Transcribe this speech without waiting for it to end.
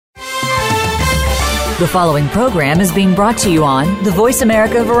The following program is being brought to you on the Voice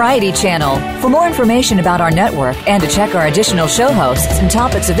America Variety Channel. For more information about our network and to check our additional show hosts and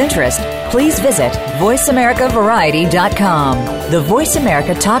topics of interest, please visit VoiceAmericaVariety.com. The Voice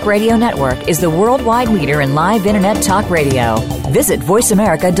America Talk Radio Network is the worldwide leader in live Internet talk radio. Visit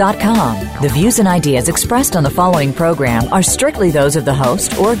VoiceAmerica.com. The views and ideas expressed on the following program are strictly those of the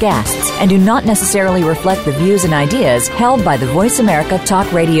host or guests and do not necessarily reflect the views and ideas held by the Voice America Talk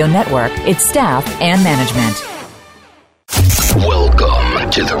Radio Network, its staff, and management. Welcome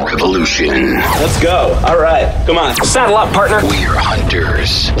to the revolution. Let's go. All right. Come on. Saddle up, partner. We are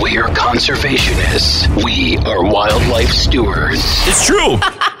hunters. We are conservationists. We are wildlife stewards. It's true.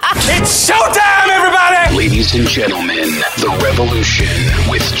 It's showtime, everybody! Ladies and gentlemen, the revolution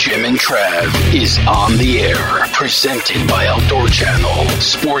with Jim and Trav is on the air. Presented by Outdoor Channel,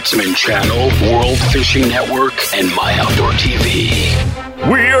 Sportsman Channel, World Fishing Network, and My Outdoor TV.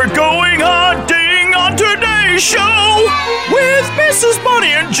 We are going hunting on today's show with Mrs.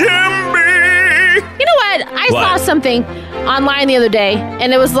 Bunny and Jimmy. You know what? I saw something online the other day,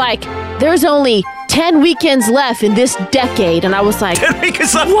 and it was like, there's only 10 weekends left in this decade. And I was like, 10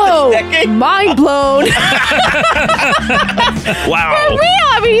 weekends left whoa, in this decade? mind blown. Wow. For real.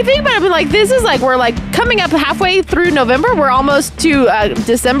 I mean, you think about it, but like, this is like, we're like coming up halfway through November. We're almost to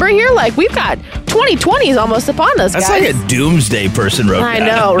December here. Like, we've got 2020 is almost upon us, That's guys. like a doomsday person wrote I that.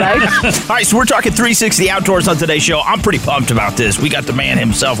 know, right? All right, so we're talking 360 Outdoors on today's show. I'm pretty pumped about this. We got the man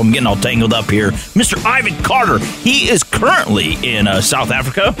himself. I'm getting all tangled up here. Mr. Ivan Carter. He is currently in South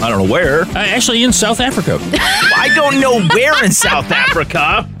Africa. I don't know where. Actually, in South Africa. I don't know where in South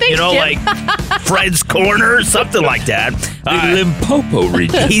Africa. Thanks, you know, Jim. like Fred's Corner, something like that. The Limpopo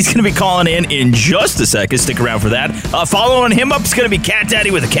region. He's going to be calling in just a second. Stick around for that. Following him up is going to be Cat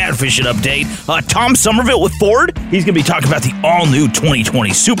Daddy with a catfishing update. Tom Somerville with Ford. He's going to be talking about the all-new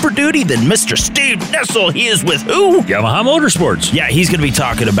 2020 Super Duty. Then Mr. Steve Nessel, he is with who? Yamaha Motorsports. Yeah, he's going to be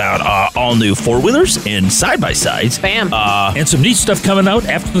talking about all-new four-wheelers and side-by-sides. Bam. And some neat stuff coming out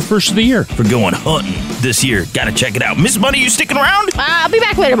after the first of the year. For going hunting this year. Got to check it out. Miss Bunny, you sticking around? I'll be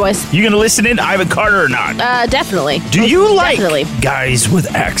back later, boys. You going to listen in to Ivan Carter or not? Definitely. Do you like Definitely. guys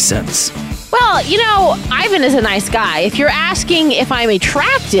with accents? Well, you know, Ivan is a nice guy. If you're asking if I'm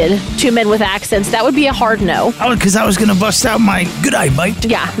attracted to men with accents, that would be a hard no. Oh, because I was going to bust out my good eye, mate.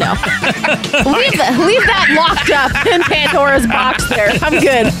 Yeah, no. leave that locked up in Pandora's box there. I'm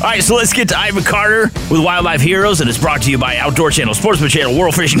good. All right, so let's get to Ivan Carter with Wildlife Heroes, and it's brought to you by Outdoor Channel, Sportsman Channel,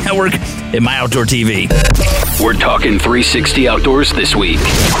 World Fishing Network, and My Outdoor TV. We're talking 360 Outdoors this week.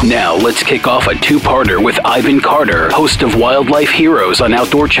 Now, let's kick off a two-parter with Ivan Carter, host of Wildlife Heroes on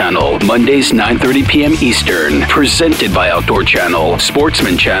Outdoor Channel, Mondays 9:30 p.m. Eastern. Presented by Outdoor Channel,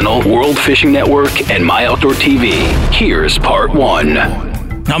 Sportsman Channel, World Fishing Network, and My Outdoor TV. Here's part one.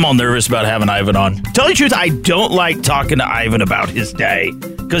 I'm all nervous about having Ivan on. Tell you the truth, I don't like talking to Ivan about his day.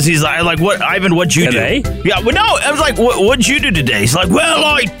 Because he's like, what, Ivan, what'd you Today? do? Yeah, but no, I was like, what'd you do today? He's like, well,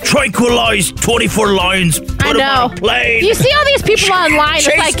 I tranquilized 24 lions, put I them on know. a plane. You see all these people online. It's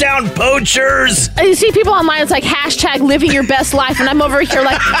Chase like, down poachers. you see people online. It's like hashtag living your best life, and I'm over here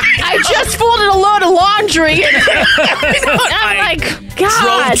like, I just folded a load of laundry. I'm like,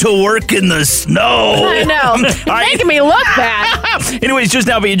 God. Drove to work in the snow. I know. It's All right. making me look bad. Anyways, just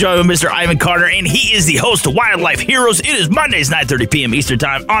now being joined with Mr. Ivan Carter, and he is the host of Wildlife Heroes. It is Mondays, 9:30 p.m. Eastern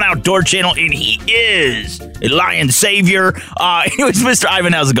Time on Outdoor Channel, and he is a lion savior. Anyways, Mr.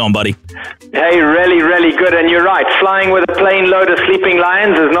 Ivan, how's it going, buddy? Hey, really, really good. And you're right. Flying with a plane load of sleeping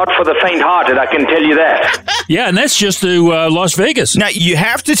lions is not for the faint-hearted, I can tell you that. Yeah, and that's just to Las Vegas. Now, you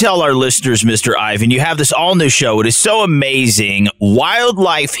have to tell our listeners, Mr. Ivan, you have this all-new show. It is so amazing.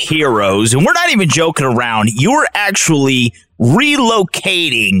 Wildlife Heroes, and we're not even joking around. You were actually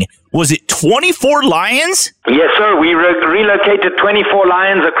relocating, was it 24 lions? Yes, sir. We relocated 24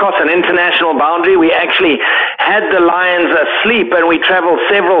 lions across an international boundary. We actually had the lions asleep, and we traveled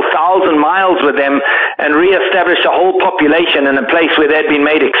several thousand miles with them and reestablished a whole population in a place where they'd been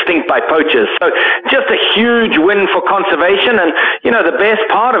made extinct by poachers. So just a huge win for conservation. And, you know, the best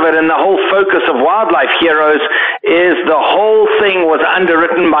part of it and the whole focus of Wildlife Heroes is the whole thing was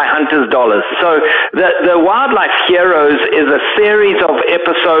underwritten by hunters' dollars. So the Wildlife Heroes is a series of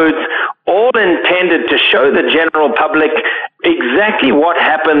episodes all intended to show the general public exactly what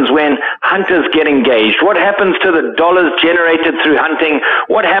happens when hunters get engaged, what happens to the dollars generated through hunting,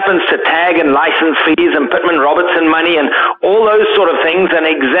 what happens to tag and license fees and Pittman-Robertson money and all those sort of things, and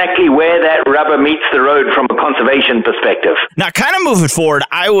exactly where that rubber meets the road from a conservation perspective. Now, kind of moving forward,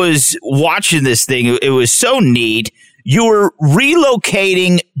 I was watching this thing. It was so neat. you were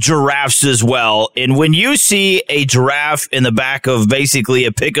relocating giraffes as well. And when you see a giraffe in the back of basically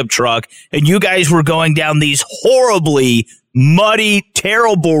a pickup truck and you guys were going down these horribly muddy,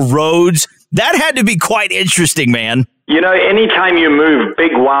 terrible roads, that had to be quite interesting, man. You know, anytime you move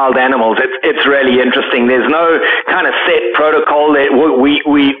big wild animals, it's really interesting. There's no kind of set protocol. That we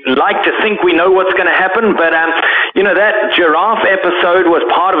like to think we know what's going to happen, but you know, that giraffe episode was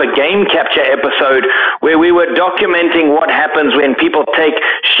part of a game capture episode where we were documenting what happens when people take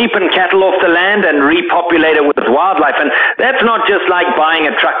sheep and cattle off the land and repopulate it with wildlife. And that's not just like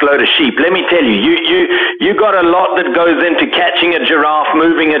buying a truckload of sheep. Let me tell you, you got a lot that goes into catching a giraffe,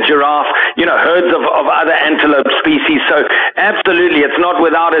 moving a giraffe, you know, herds of other antelope species. So absolutely, it's not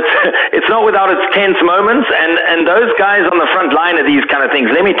without its tense moments, and those guys on the front line of these kind of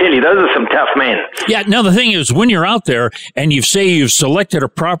things, let me tell you, those are some tough men. Yeah. Now the thing is, when you're out there and you've selected a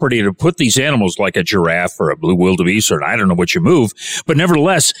property to put these animals, like a giraffe or a blue wildebeest, or I don't know what you move, but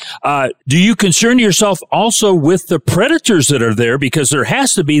nevertheless, do you concern yourself also with the predators that are there? Because there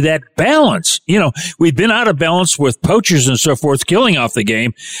has to be that balance. You know, we've been out of balance with poachers and so forth, killing off the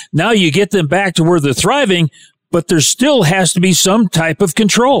game. Now you get them back to where they're thriving, but there still has to be some type of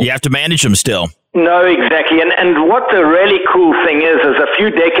control. You have to manage them still. No, exactly. And what the really cool thing is a few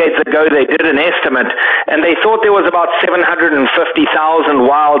decades ago they did an estimate, and they thought there was about 750,000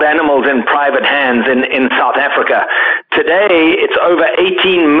 wild animals in private hands in South Africa. Today, it's over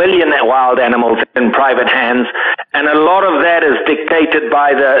 18 million wild animals in private hands, and a lot of that is dictated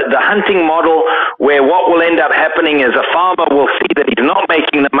by the hunting model, where what will end up happening is a farmer will see that he's not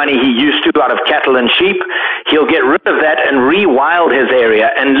making the money he used to out of cattle and sheep. He'll get rid of that and rewild his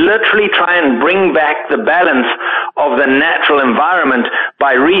area and literally try and bring back the balance of the natural environment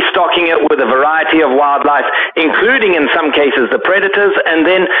by restocking it with a variety of wildlife, including in some cases the predators, and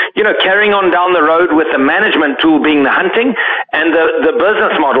then, you know, carrying on down the road with the management tool being the hunting and the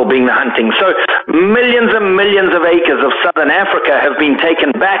business model being the hunting. So millions and millions of acres of southern Africa have been taken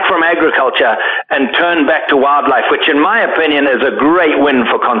back from agriculture and turned back to wildlife, which in my opinion is a great win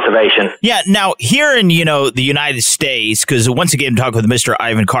for conservation. Yeah. Now here in, you know, the United States, because once again, I'm talking with Mr.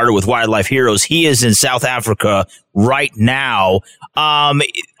 Ivan Carter with Wildlife Heroes. He is in South Africa right now.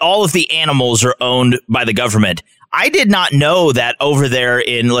 All of the animals are owned by the government. I did not know that over there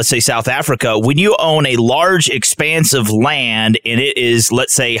in, let's say, South Africa, when you own a large expanse of land and it is,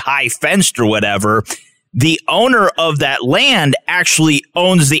 let's say, high fenced or whatever, the owner of that land actually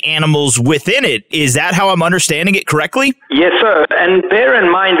owns the animals within it. Is that how I'm understanding it correctly? Yes, sir. And bear in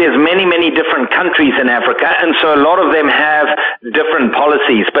mind, there's many, many different countries in Africa, and so a lot of them have different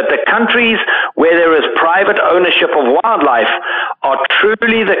policies. But the countries where there is private ownership of wildlife are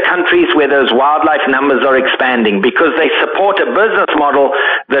truly the countries where those wildlife numbers are expanding, because they support a business model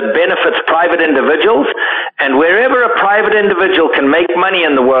that benefits private individuals. And wherever a private individual can make money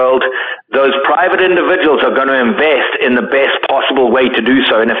in the world, those private individuals are going to invest in the best possible way to do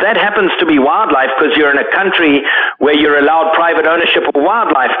so. And if that happens to be wildlife, because you're in a country where you're allowed private ownership of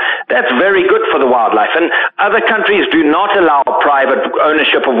wildlife, that's very good for the wildlife. And other countries do not allow private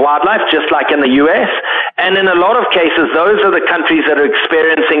ownership of wildlife, just like in the US. And in a lot of cases, those are the countries that are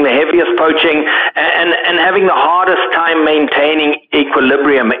experiencing the heaviest poaching and having the hardest time maintaining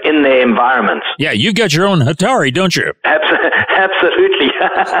equilibrium in their environments. Yeah, you got your own Atari, don't you? Absolutely.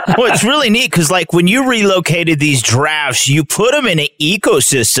 Well, it's really neat because, like, when you relocated these giraffes, you put them in an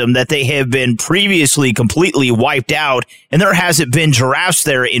ecosystem that they have been previously completely wiped out, and there hasn't been giraffes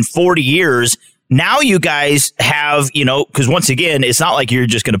there in 40 years. Now you guys have, you know, because once again, it's not like you're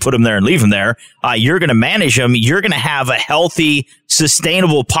just going to put them there and leave them there. You're going to manage them. You're going to have a healthy,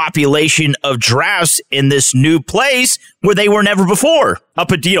 sustainable population of giraffes in this new place where they were never before,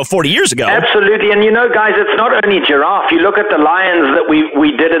 up until 40 years ago. Absolutely. And, you know, guys, it's not only giraffe. You look at the lions that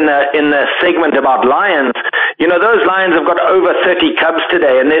we did in the segment about lions. You know, those lions have got over 30 cubs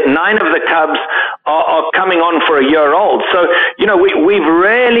today, and 9 of the cubs are coming on for a year old. So, you know, we've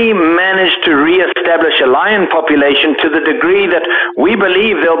really managed to reestablish a lion population to the degree that we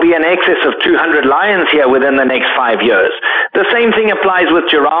believe there'll be an excess of 200 lions here within the next 5 years. The same thing applies with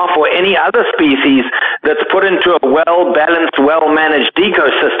giraffe or any other species that's put into a well-balanced, well-managed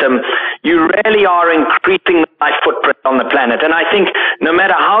ecosystem. You really are increasing the life footprint on the planet. And I think no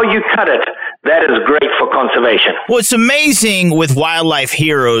matter how you cut it, that is great for conservation. Well, it's amazing with Wildlife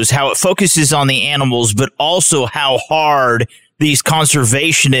Heroes how it focuses on the animals, but also how hard these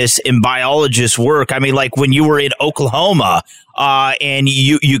conservationists and biologists work. I mean, like when you were in Oklahoma and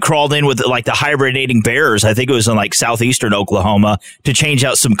you crawled in with like the hibernating bears, I think it was in like southeastern Oklahoma, to change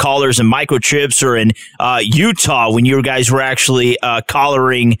out some collars and microchips, or in Utah when you guys were actually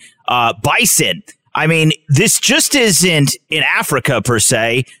collaring bison. I mean, this just isn't in Africa per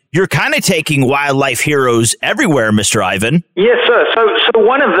se. You're kind of taking wildlife heroes everywhere, Mr. Ivan. Yes, sir. So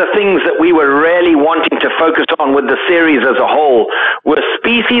one of the things that we were really wanting to focus on with the series as a whole were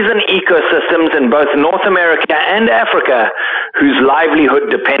species and ecosystems in both North America and Africa whose livelihood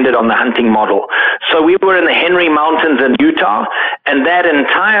depended on the hunting model. So we were in the Henry Mountains in Utah, and that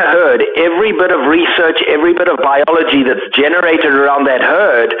entire herd, every bit of research, every bit of biology that's generated around that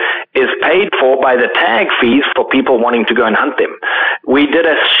herd is paid for by the tag fees for people wanting to go and hunt them. We did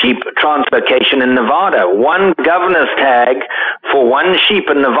a sheep translocation in Nevada. One governor's tag for one sheep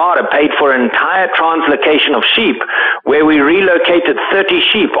in Nevada paid for an entire translocation of sheep, where we relocated 30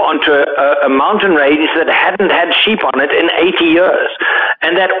 sheep onto a mountain range that hadn't had sheep on it in 80 years.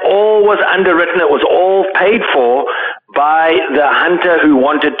 And that all was underwritten. It was all paid for by the hunter who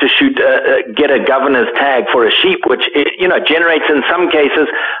wanted to get a governor's tag for a sheep, which generates in some cases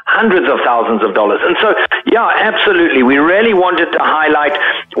hundreds of thousands of dollars. And so, yeah, absolutely, we really wanted to highlight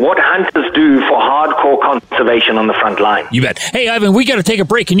what hunters do for hardcore conservation on the front line. You bet. Hey, Ivan, we got to take a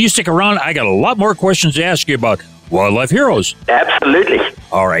break. Can you stick around? I got a lot more questions to ask you about wildlife heroes. Absolutely.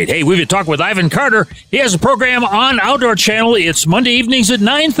 All right. Hey, we've been talking with Ivan Carter. He has a program on Outdoor Channel. It's Monday evenings at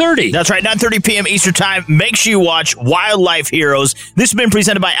 9:30. That's right, 9:30 p.m. Eastern Time. Make sure you watch Wildlife Heroes. This has been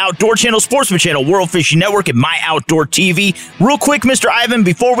presented by Outdoor Channel, Sportsman Channel, World Fishing Network, and My Outdoor TV. Real quick, Mr. Ivan,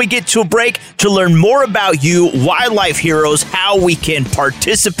 before we get to a break, to learn more about you, Wildlife Heroes, how we can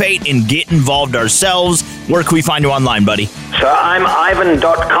participate and get involved ourselves, where can we find you online, buddy? So I'm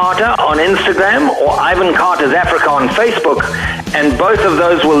Ivan.Carter on Instagram, or Ivan Carter's Africa on Facebook, and both of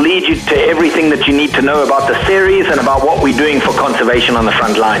those will lead you to everything that you need to know about the series and about what we're doing for conservation on the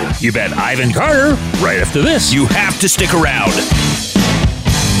front line. You bet. Ivan Carter, right after this. You have to stick around.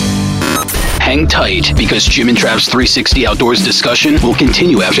 Hang tight, because Jim and Trav's 360 Outdoors discussion will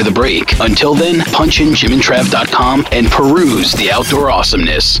continue after the break. Until then, punch in jimandtrav.com and peruse the outdoor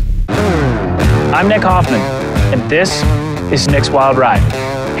awesomeness. I'm Nick Hoffman, and this is Nick's Wild Ride,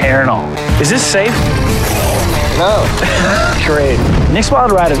 hair and all. Is this safe? No. Great. Nick's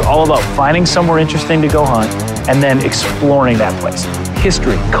Wild Ride is all about finding somewhere interesting to go hunt and then exploring that place.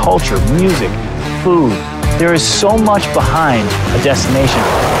 History, culture, music, food. There is so much behind a destination.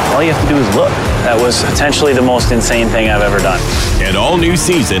 All you have to do is look. That was potentially the most insane thing I've ever done. An all-new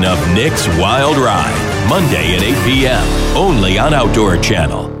season of Nick's Wild Ride, Monday at 8 p.m., only on Outdoor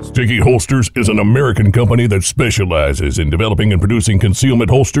Channel. Sticky Holsters is an American company that specializes in developing and producing concealment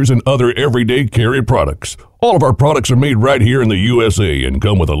holsters and other everyday carry products. All of our products are made right here in the USA and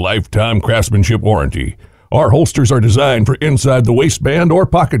come with a lifetime craftsmanship warranty. Our holsters are designed for inside the waistband or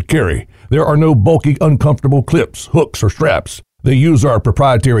pocket carry. There are no bulky, uncomfortable clips, hooks, or straps. They use our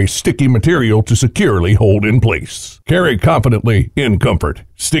proprietary sticky material to securely hold in place. Carry confidently in comfort.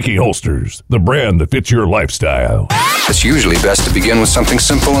 Sticky Holsters, the brand that fits your lifestyle. It's usually best to begin with something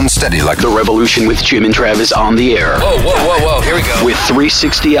simple and steady like The Revolution with Jim and Trav is on the air. Whoa, here we go. With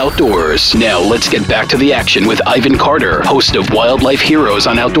 360 Outdoors. Now let's get back to the action with Ivan Carter, host of Wildlife Heroes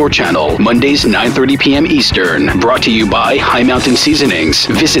on Outdoor Channel, Mondays 9:30 p.m. Eastern. Brought to you by High Mountain Seasonings.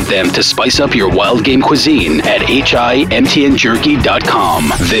 Visit them to spice up your wild game cuisine at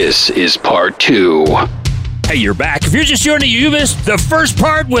himtnjerky.com. This is part 2. Hey, you're back. If you're just joining, you missed the first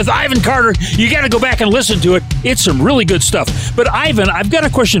part with Ivan Carter. You got to go back and listen to it. It's some really good stuff. But Ivan, I've got a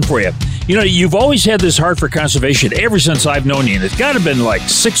question for you. You know, you've always had this heart for conservation ever since I've known you. And it's got to have been like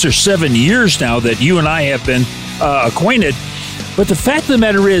 6 or 7 years now that you and I have been acquainted. But the fact of the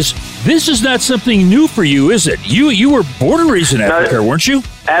matter is, this is not something new for you, is it? You were born and raised in Africa, weren't you?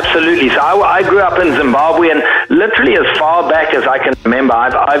 Absolutely. So I grew up in Zimbabwe, and literally as far back as I can remember,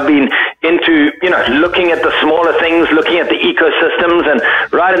 I've been into, looking at the smaller things, looking at the ecosystems, and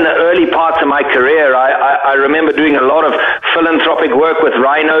right in the early parts of my career, I remember doing a lot of philanthropic work with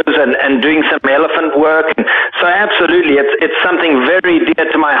rhinos and doing some elephant work. And so absolutely, it's something very dear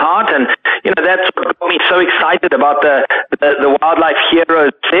to my heart, and that's what got me so excited about the Wildlife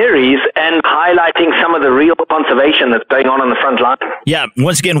Heroes series and highlighting some of the real conservation that's going on the front line. Yeah,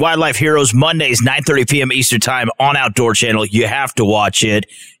 once again, Wildlife Heroes, Mondays, 9:30 p.m. Eastern Time on Outdoor Channel. You have to watch it.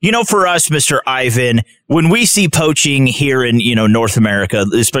 For us, Mr. Ivan, when we see poaching here in, North America,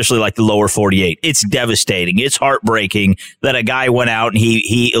 especially like the lower 48, it's devastating. It's heartbreaking that a guy went out and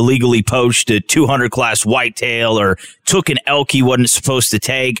he illegally poached a 200 class whitetail or took an elk he wasn't supposed to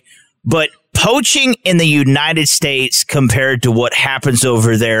take. But poaching in the United States compared to what happens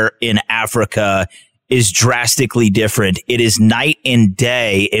over there in Africa is drastically different. It is night and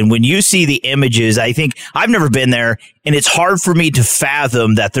day. And when you see the images, I think I've never been there, and it's hard for me to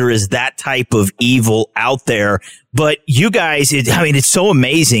fathom that there is that type of evil out there. But you guys, it's so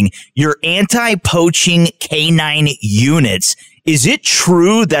amazing. Your anti-poaching canine units. Is it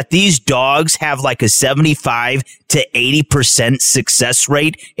true that these dogs have like a 75 to 80% success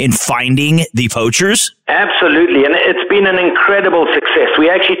rate in finding the poachers? Absolutely, and it's been an incredible success. We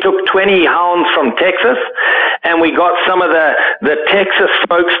actually took 20 hounds from Texas, and we got some of the Texas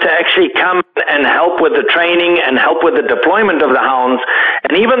folks to actually come and help with the training and help with the deployment of the hounds.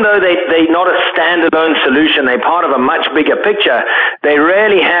 And even though they're not a standalone solution, they're part of a much bigger picture, they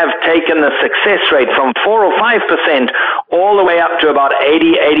really have taken the success rate from 4 or 5% all the way up to about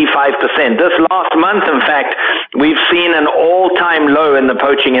 80-85%. This last month, in fact, we've seen an all-time low in the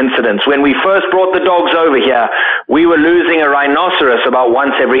poaching incidents. When we first brought the dogs over here, we were losing a rhinoceros about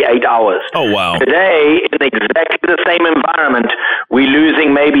once every 8 hours. Oh, wow. Today, in exactly the same environment, we're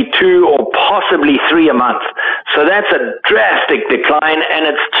losing maybe 2 or possibly 3 a month. So that's a drastic decline, and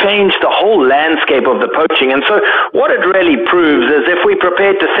it's changed the whole landscape of the poaching. And so what it really proves is if we're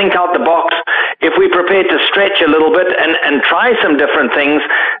prepared to think out the box, if we're prepared to stretch a little bit and try some different things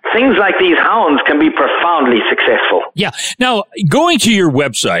like these hounds can be profoundly successful. Yeah. Now, going to your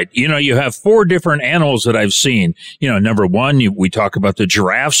website, you have 4 different animals that I've seen. Number one, we talk about the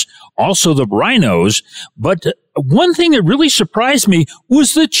giraffes, also the rhinos, but one thing that really surprised me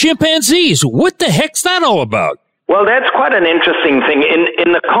was the chimpanzees. What the heck's that all about? Well, that's quite an interesting thing.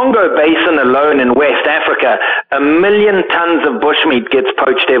 In the Congo Basin alone in West Africa, 1 million tons of bushmeat gets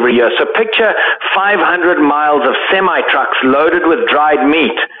poached every year. So picture 500 miles of semi-trucks loaded with dried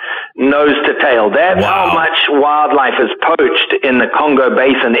meat, nose to tail. That's how much wildlife is poached in the Congo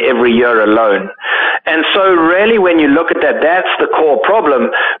Basin every year alone. And so really when you look at that, that's the core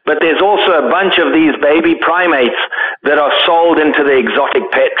problem. But there's also a bunch of these baby primates that are sold into the exotic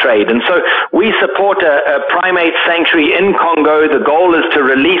pet trade. And so we support a primate sanctuary in Congo. The goal is to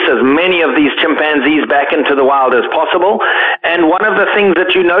release as many of these chimpanzees back into the wild as possible. And one of the things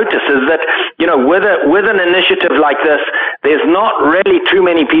that you notice is that, with an initiative like this, there's not really too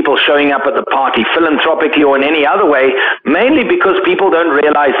many people showing up at the party, philanthropically or in any other way, mainly because people don't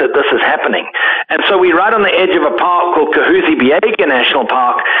realize that this is happening. And so we're right on the edge of a park called Kahuzi-Biega National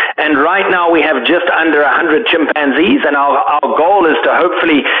Park, and right now we have just under 100 chimpanzees, and our goal is to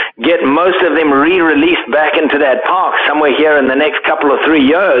hopefully get most of them re-released back into that park somewhere here in the next couple of 3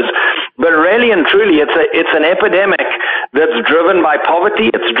 years. But really and truly, it's an epidemic that's driven by poverty.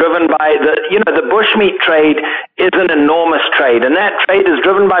 It's driven by the bushmeat trade is an enormous trade, and that trade is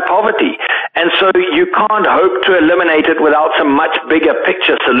driven by poverty. And so you can't hope to eliminate it without some much bigger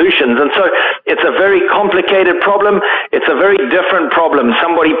picture solutions. And so it's a very complicated problem. It's a very different problem.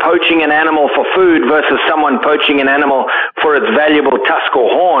 Somebody poaching an animal for food versus someone poaching an animal for its valuable tusk or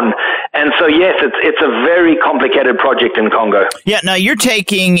horn. And so, yes, it's a very complicated project in Congo. Yeah, now you're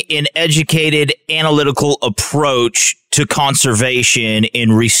taking an educated, analytical approach to conservation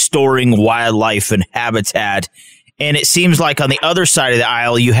in restoring wildlife and habitat. And it seems like on the other side of the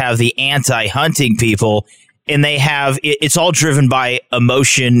aisle, you have the anti-hunting people, and it's all driven by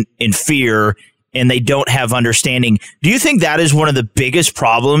emotion and fear, and they don't have understanding. Do you think that is one of the biggest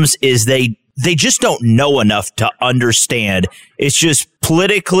problems, is they just don't know enough to understand? It's just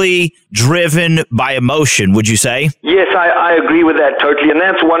politically driven by emotion, would you say? Yes, I agree with that totally. And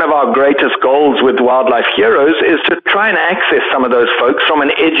that's one of our greatest goals with Wildlife Heroes, is to try and access some of those folks from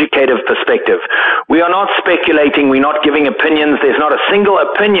an educative perspective. We are not speculating. We're not giving opinions. There's not a single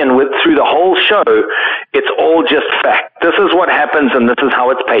opinion through the whole show. It's all just fact. This is what happens, and this is how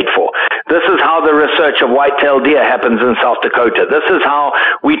it's paid for. This is how the research of white-tailed deer happens in South Dakota. This is how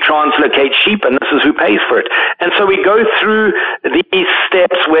we translocate sheep, and this is who pays for it. And so we go through these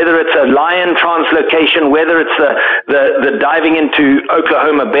steps, whether it's a lion translocation, whether it's the diving into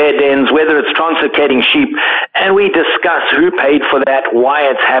Oklahoma bear dens, whether it's translocating sheep, and we discuss who paid for that, why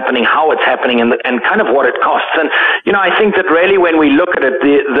it's happening, how it's happening, and kind of what it costs. And, I think that really when we look at it,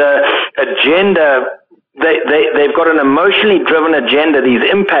 the agenda, they've got an emotionally driven agenda, these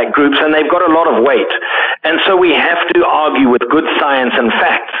impact groups, and they've got a lot of weight. And so we have to argue with good science and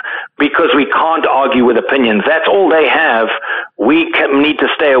facts, because we can't argue with opinions. That's all they have. We need to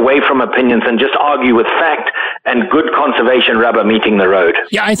stay away from opinions and just argue with fact and good conservation rubber meeting the road.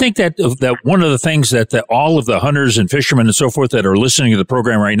 Yeah, I think that one of the things that all of the hunters and fishermen and so forth that are listening to the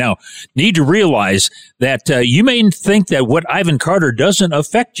program right now need to realize that you may think that what Ivan Carter doesn't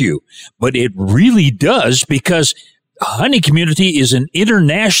affect you, but it really does, because hunting community is an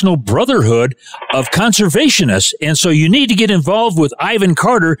international brotherhood of conservationists. And so you need to get involved with Ivan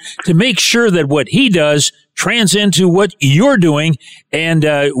Carter to make sure that what he does trans into what you're doing, and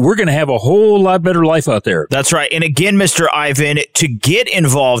we're going to have a whole lot better life out there. That's right. And again, Mr. Ivan, to get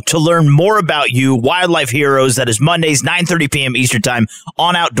involved, to learn more about you, Wildlife Heroes, that is Mondays, 9:30 p.m. Eastern Time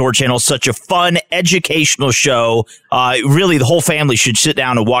on Outdoor Channel. Such a fun, educational show. Really, the whole family should sit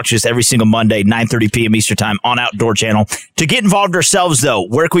down and watch this every single Monday, 9:30 p.m. Eastern Time on Outdoor Channel. To get involved ourselves, though,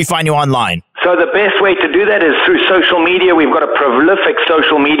 where can we find you online? So the best way to do that is through social media. We've got a prolific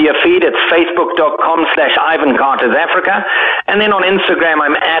social media feed. It's facebook.com/Ivan Carter's Africa. And then on Instagram,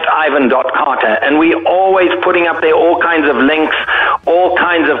 I'm at Ivan.Carter. And we always putting up there all kinds of links, all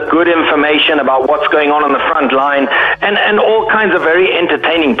kinds of good information about what's going on the front line, and all kinds of very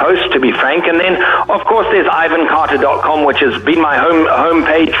entertaining posts, to be frank. And then, of course, there's IvanCarter.com, which has been my home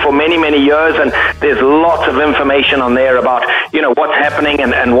page for many, many years. And there's lots of information on there about, what's happening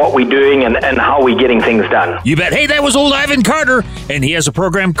and what we're doing and how we're getting things done. You bet. Hey, that was old Ivan Carter, and he has a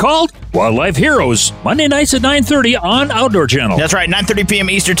program called Wildlife Heroes, Monday nights at 9:30 on Outdoor Channel. That's right, 9:30 p.m.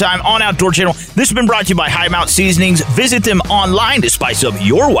 Eastern Time on Outdoor Channel. This has been brought to you by High Mount Seasonings. Visit them online to spice up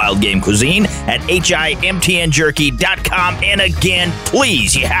your wild game cuisine at HIMTNJerky.com. And again,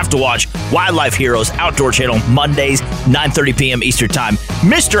 please, you have to watch Wildlife Heroes Outdoor Channel Mondays, 9:30 p.m. Eastern Time.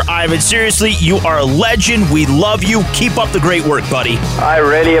 Mr. Ivan, seriously, you are a legend. We love you. Keep up the great work, buddy. I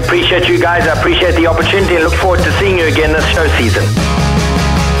really appreciate you guys. I appreciate the opportunity and look forward to seeing you again this show season.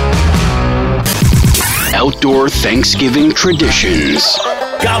 Outdoor Thanksgiving traditions.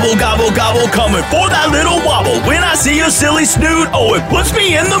 Gobble, gobble, gobble, coming for that little wobble. When I see your silly snoot, oh, it puts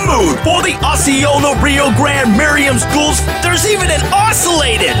me in the mood. For the Osceola, Rio Grande, Merriam schools, there's even an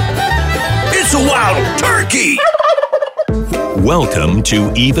oscillated. It's a wild turkey. Welcome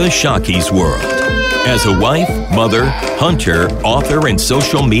to Eva Shockey's world. As a wife, mother, hunter, author, and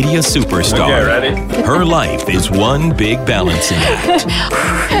social media superstar, her life is one big balancing act.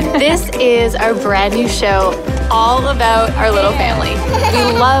 This is our brand new show all about our little family.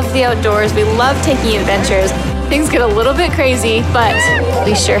 We love the outdoors. We love taking adventures. Things get a little bit crazy, but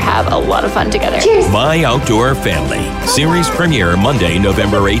we sure have a lot of fun together. Cheers. My Outdoor Family. Series premiere Monday,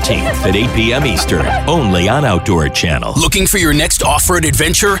 November 18th at 8 p.m. Eastern. Only on Outdoor Channel. Looking for your next off-road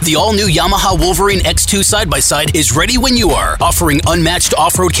adventure? The all-new Yamaha Wolverine X2 side-by-side is ready when you are, offering unmatched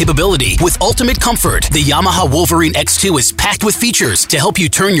off-road capability with ultimate comfort. The Yamaha Wolverine X2 is packed with features to help you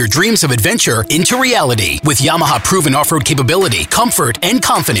turn your dreams of adventure into reality. With Yamaha proven off-road capability, comfort, and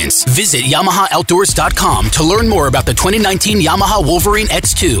confidence, visit YamahaOutdoors.com to learn more about the 2019 Yamaha Wolverine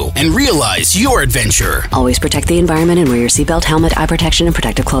X2 and realize your adventure. Always protect the environment and wear your seatbelt, helmet, eye protection, and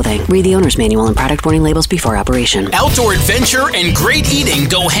protective clothing. Read the owner's manual and product warning labels before operation. Outdoor adventure and great eating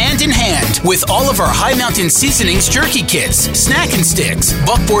go hand in hand with all of our High Mountain Seasonings jerky kits, snack and sticks,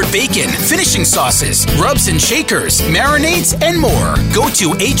 buckboard bacon, finishing sauces, rubs and shakers, marinades, and more. Go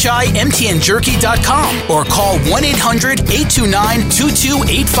to HIMTNJerky.com or call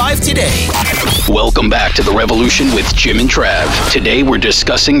 1-800-829-2285 today. Welcome back to the Revolution with Jim and Trav. Today we're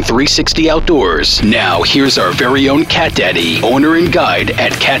discussing 360 Outdoors. Now here's our very own Cat Daddy, owner and guide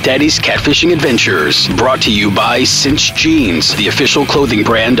at Cat Daddy's Catfishing Adventures. Brought to you by Cinch Jeans, the official clothing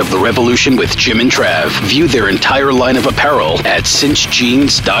brand of the Revolution with Jim and Trav. View their entire line of apparel at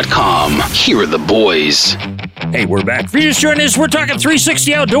cinchjeans.com. Here are the boys. Hey, we're back. For you just joining us, we're talking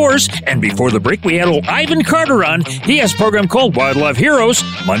 360 Outdoors. And before the break, we had old Ivan Carter on. He has a program called Wildlife Heroes,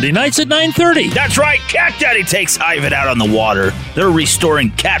 Monday nights at 9:30. That's right. Cat Daddy takes Ivan out on the water. They're restoring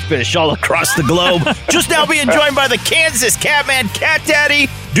catfish all across the globe. Just now being joined by the Kansas Catman, Cat Daddy.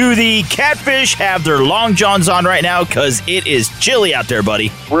 Do the catfish have their long johns on right now? Because it is chilly out there,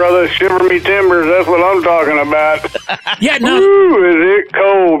 buddy. Brother, shiver me timbers. That's what I'm talking about. Yeah, no. Ooh, is it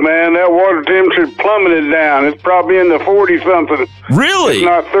cold, man. That water temperature plummeted down. It's probably in the 40-something. Really? It's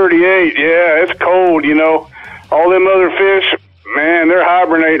not 38. Yeah, it's cold, All them other fish, man, they're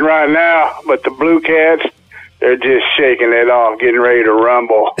hibernating right now. But the blue cats, they're just shaking it off, getting ready to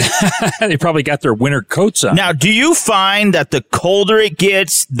rumble. They probably got their winter coats on. Now, do you find that the colder it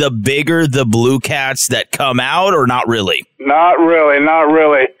gets, the bigger the blue cats that come out, or not really? Not really.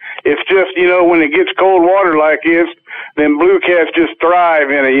 It's just, when it gets cold water like this, then blue cats just thrive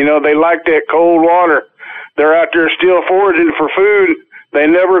in it. They like that cold water. They're out there still foraging for food. They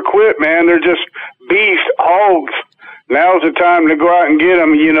never quit, man. They're just beast hogs. now's the time to go out and get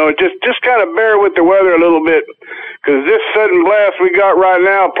them. Just kind of bear with the weather a little bit, because this sudden blast we got right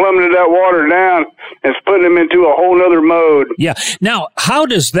now plummeted that water down and it's putting them into a whole nother mode. Yeah. Now, how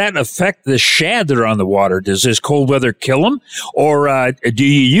does that affect the shad that are on the water? Does this cold weather kill them? Or do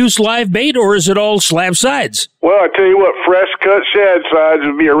you use live bait, or is it all slab sides? Well, I tell you what, fresh cut shad sides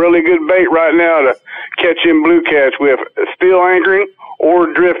would be a really good bait right now to catch in blue cats with, still anchoring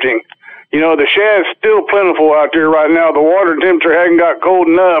or drifting. The shad's still plentiful out there right now. The water temperature hasn't got cold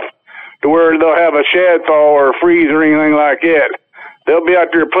enough to where they'll have a shad thaw or a freeze or anything like that. They'll be out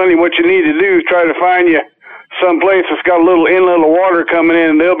there plenty. What you need to do is try to find you some place that's got a little inlet of water coming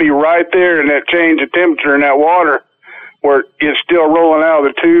in, and they'll be right there in that change of temperature in that water where it's still rolling out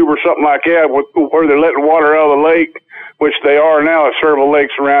of the tube or something like that, where they're letting water out of the lake, which they are now at several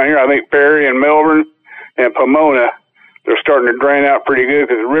lakes around here. I think Perry and Melbourne and Pomona, they're starting to drain out pretty good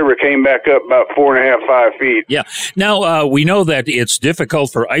because the river came back up about 4.5, 5 feet. Yeah. Now, we know that it's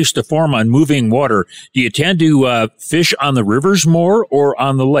difficult for ice to form on moving water. Do you tend to fish on the rivers more or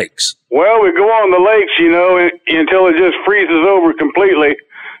on the lakes? Well, we go on the lakes, until it just freezes over completely.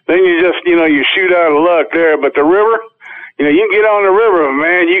 Then you just, you shoot out of luck there. But the river, you can get on the river,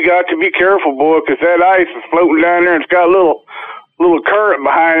 man. You got to be careful, boy, because that ice is floating down there and it's got a little current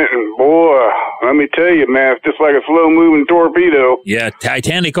behind it, and boy, let me tell you, man, it's just like a slow-moving torpedo. Yeah,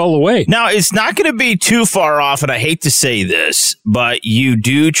 Titanic all the way. Now, it's not going to be too far off, and I hate to say this, but you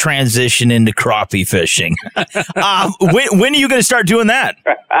do transition into crappie fishing. When are you going to start doing that?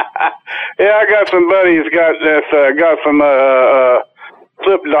 Yeah, I got some buddies got some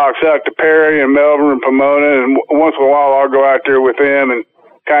flip docks out to Perry and Melbourne and Pomona, and once in a while I'll go out there with them and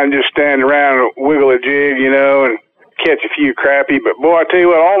kind of just stand around and wiggle a jig, and catch a few crappie. But boy, I tell you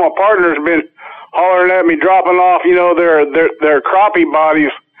what, all my partners have been hollering at me, dropping off, their crappie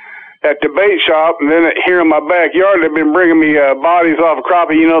bodies at the bait shop, and then here in my backyard, they've been bringing me bodies off of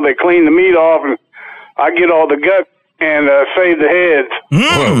crappie. They clean the meat off, and I get all the guts and save the heads.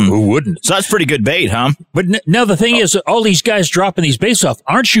 Well, who wouldn't? So that's pretty good bait, huh? But now the thing is, all these guys dropping these baits off,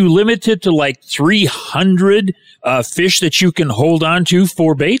 aren't you limited to like 300 fish that you can hold on to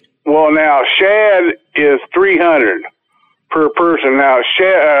for bait? Well, now, shad is 300 per person. Now,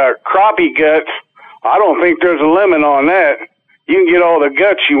 crappie guts, I don't think there's a limit on that. You can get all the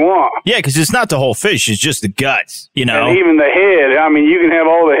guts you want. Yeah, because it's not the whole fish. It's just the guts, And even the head. I mean, you can have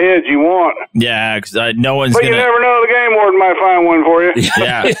all the heads you want. Yeah, because no one's But you never know. The game warden might find one for you.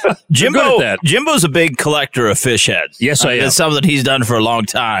 Yeah. Jimbo's a big collector of fish heads. Yes, I am. It's something he's done for a long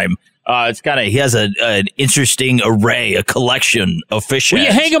time. He has an interesting array, a collection of fish heads.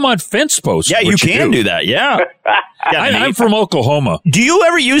 Well, you hang them on fence posts. Yeah, you can do that. Yeah. I'm from Oklahoma. Do you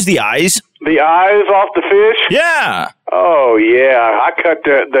ever use the eyes? The eyes off the fish? Yeah. Oh, yeah. I cut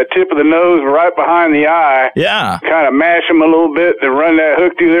the tip of the nose right behind the eye. Yeah. Kind of mash them a little bit, then run that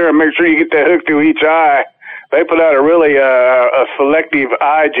hook through there and make sure you get that hook through each eye. They put out a really a selective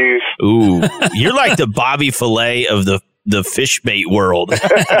eye juice. Ooh. You're like the Bobby Fillet of the fish bait world.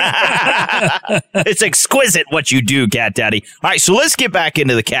 It's exquisite what you do, Cat Daddy. All right, so let's get back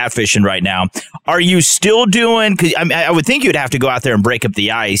into the catfishing right now. Are you still doing, cause I would think you'd have to go out there and break up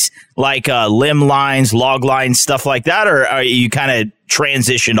the ice, like limb lines, log lines, stuff like that, or are you kind of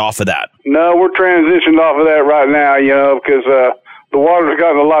transitioned off of that? No, we're transitioned off of that right now, because the water's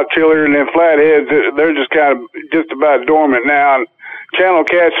gotten a lot chillier, and then flatheads, they're just about dormant now. And channel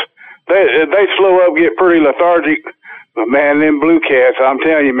cats, they slow up, get pretty lethargic. But man, them blue cats, I'm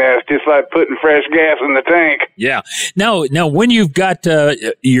telling you, man, it's just like putting fresh gas in the tank. Yeah. Now, when you've got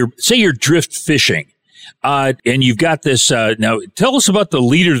you're drift fishing, and you've got this. Now, tell us about the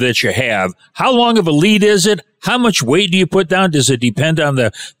leader that you have. How long of a lead is it? How much weight do you put down? Does it depend on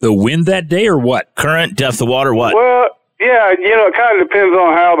the wind that day, or what? Current, depth of water, what? Well, yeah, it kind of depends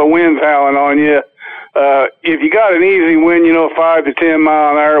on how the wind's howling on you. If you got an easy wind, 5 to 10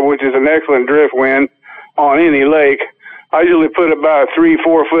 mile an hour, which is an excellent drift wind on any lake, I usually put about a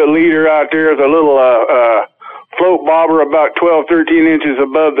 3-4 foot leader out there as a little float bobber about 12, 13 inches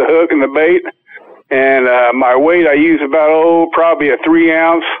above the hook and the bait. And my weight, I use about, probably a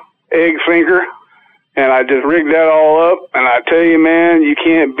 3-ounce egg sinker. And I just rig that all up. And I tell you, man, you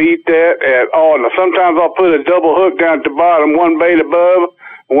can't beat that at all. Now, sometimes I'll put a double hook down at the bottom, one bait above,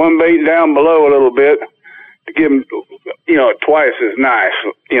 one bait down below a little bit, to give them, twice as nice.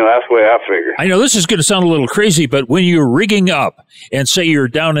 That's the way I figure. I know this is going to sound a little crazy, but when you're rigging up and say you're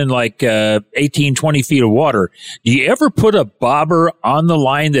down in like 18, 20 feet of water, do you ever put a bobber on the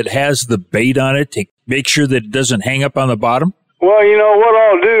line that has the bait on it to make sure that it doesn't hang up on the bottom? Well, what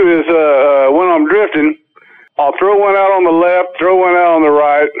I'll do is when I'm drifting, I'll throw one out on the left, throw one out on the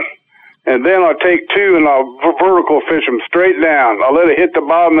right, And then I'll take 2 and I'll vertical fish them straight down. I'll let it hit the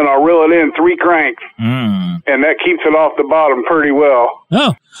bottom, and I'll reel it in 3 cranks. And that keeps it off the bottom pretty well.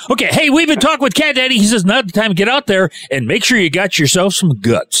 Oh, okay. Hey, we've been talking with Cat Daddy. He says now's the time to get out there and make sure you got yourself some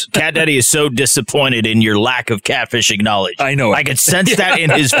guts. Cat Daddy is so disappointed in your lack of catfishing knowledge. I know it. I can sense that in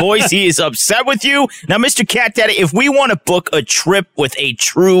his voice. He is upset with you. Now, Mr. Cat Daddy, if we want to book a trip with a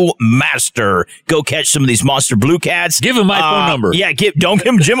true master, go catch some of these monster blue cats. Give him my phone number. Yeah, don't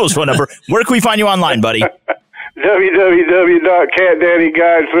give him Jimbo's phone number. Where can we find you online, buddy?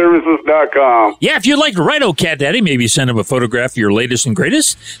 www.catdaddyguideservices.com. Yeah, if you'd like to write Cat Daddy, maybe send him a photograph of your latest and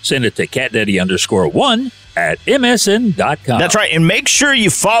greatest. Send it to catdaddy_1 at msn.com. That's right. And make sure you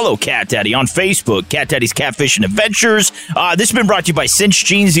follow Cat Daddy on Facebook, Cat Daddy's Catfishing Adventures. This has been brought to you by Cinch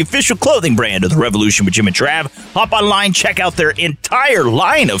Jeans, the official clothing brand of the Revolution with Jim and Trav. Hop online, check out their entire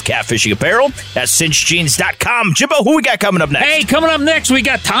line of catfishing apparel at cinchjeans.com. Jimbo, who we got coming up next? Hey, coming up next, we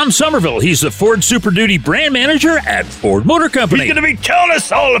got Tom Somerville. He's the Ford Super Duty brand manager at Ford Motor Company. He's going to be telling us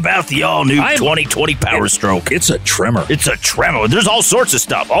all about the all-new 2020 Power Stroke. It's a tremor. It's a tremor. There's all sorts of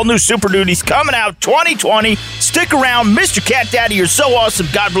stuff. All new Super Duties coming out 2020. Stick around. Mr. Cat Daddy, you're so awesome.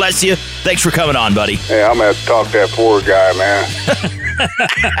 God bless you. Thanks for coming on, buddy. Hey, I'm going to have to talk to that poor guy, man.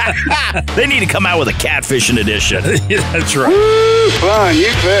 They need to come out with a catfishing edition. That's right. Woo, fun.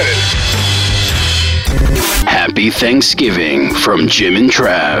 You said it. Happy Thanksgiving from Jim and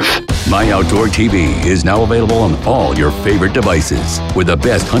Trav. My Outdoor TV is now available on all your favorite devices. With the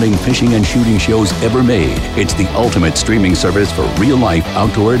best hunting, fishing, and shooting shows ever made, it's the ultimate streaming service for real-life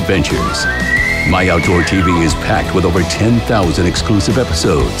outdoor adventures. My Outdoor TV is packed with over 10,000 exclusive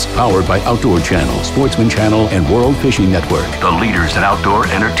episodes, powered by Outdoor Channel, Sportsman Channel, and World Fishing Network, the leaders in outdoor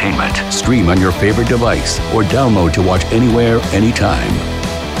entertainment. Stream on your favorite device or download to watch anywhere, anytime.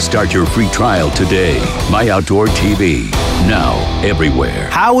 Start your free trial today. My Outdoor TV, now everywhere.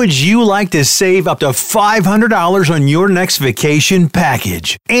 How would you like to save up to $500 on your next vacation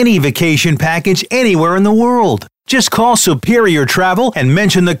package? Any vacation package anywhere in the world. Just call Superior Travel and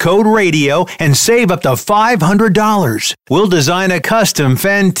mention the code RADIO and save up to $500. We'll design a custom,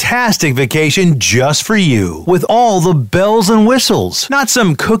 fantastic vacation just for you with all the bells and whistles. Not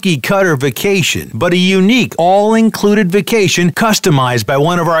some cookie-cutter vacation, but a unique, all-included vacation customized by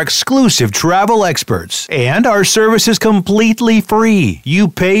one of our exclusive travel experts. And our service is completely free. You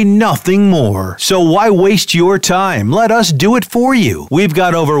pay nothing more. So why waste your time? Let us do it for you. We've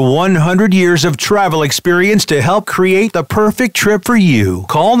got over 100 years of travel experience to help create the perfect trip for you.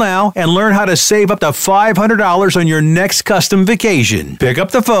 Call now and learn how to save up to $500 on your next custom vacation. Pick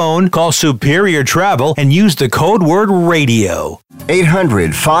up the phone, call Superior Travel, and use the code word RADIO.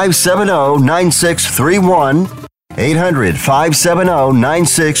 800-570-9631.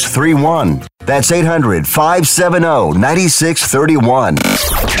 800-570-9631. That's 800-570-9631.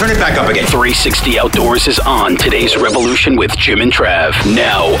 Turn it back up again. 360 Outdoors is on today's Revolution with Jim and Trav.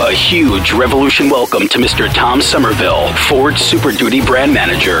 Now, a huge Revolution welcome to Mr. Tom Somerville, Ford Super Duty brand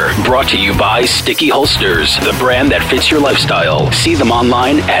manager. Brought to you by Sticky Holsters, the brand that fits your lifestyle. See them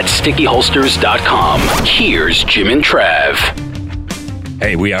online at stickyholsters.com. Here's Jim and Trav.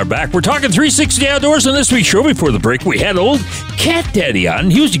 Hey, we are back. We're talking 360 Outdoors on this week's show. Before the break, we had old Cat Daddy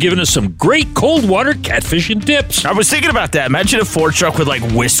on. He was giving us some great cold water catfishing tips. I was thinking about that. Imagine a Ford truck with like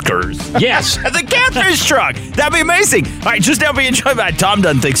whiskers. Yes. The catfish truck. That'd be amazing. All right, just now being joined by Tom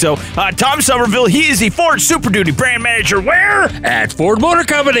doesn't think so. Tom Somerville, he is the Ford Super Duty brand manager. Where? At Ford Motor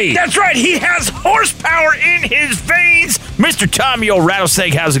Company. That's right. He has horsepower in his veins. Mr. Tom, you old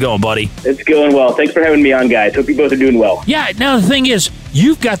rattlesnake, how's it going, buddy? It's going well. Thanks for having me on, guys. Hope you both are doing well. Yeah, now the thing is,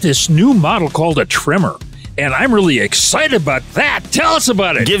 you've got this new model called a trimmer, and I'm really excited about that. Tell us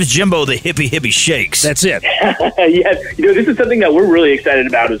about it. Gives Jimbo the hippie shakes. That's it. Yes, this is something that we're really excited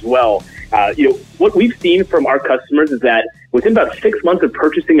about as well. What we've seen from our customers is that within about 6 months of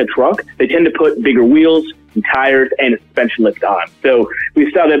purchasing a truck, they tend to put bigger wheels and tires and a suspension lift on. So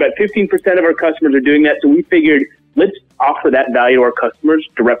we saw that about 15% of our customers are doing that. So we figured, let's offer that value to our customers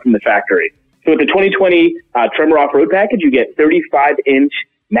direct from the factory. So with the 2020 Tremor Off-Road Package, you get 35-inch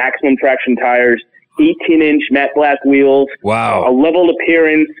maximum traction tires, 18-inch matte black wheels, wow, a leveled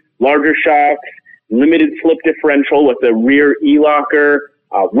appearance, larger shocks, limited slip differential with a rear E-locker,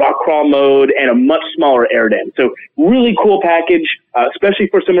 rock crawl mode, and a much smaller air dent. So really cool package, especially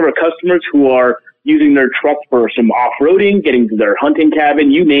for some of our customers who are using their truck for some off-roading, getting to their hunting cabin,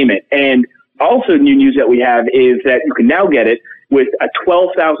 you name it. And also new news that we have is that you can now get it with a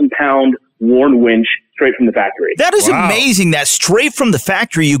 12,000-pound worn winch straight from the factory. That is amazing that straight from the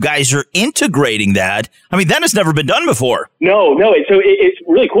factory you guys are integrating that. I mean, that has never been done before. No. So it's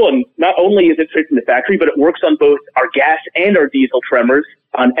really cool. And not only is it straight from the factory, but it works on both our gas and our diesel tremors,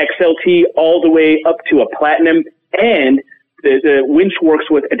 on XLT all the way up to a platinum, and the winch works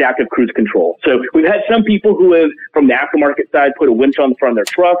with adaptive cruise control. So we've had some people who have, from the aftermarket side, put a winch on the front of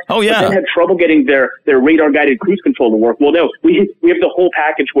their truck. Oh, yeah. But then had trouble getting their radar-guided cruise control to work. Well, no, we have the whole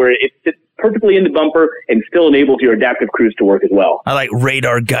package where it sits perfectly in the bumper and still enables your adaptive cruise to work as well. I like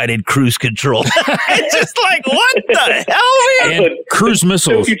radar-guided cruise control. It's just like, what the hell, man? And cruise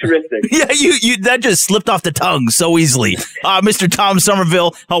missiles. So futuristic. Yeah, you that just slipped off the tongue so easily. Mr. Tom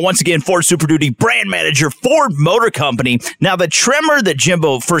Somerville, once again, Ford Super Duty brand manager, Ford Motor Company. Now, the Tremor that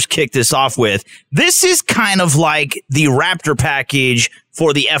Jimbo first kicked this off with, this is kind of like the Raptor package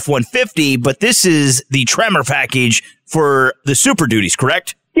for the F-150, but this is the Tremor package for the Super Duties,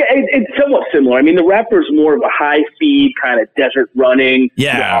 correct? Yeah, it's somewhat similar. I mean, the Raptor is more of a high-speed kind of desert running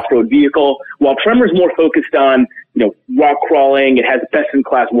off-road vehicle, while Tremor is more focused on, rock crawling. It has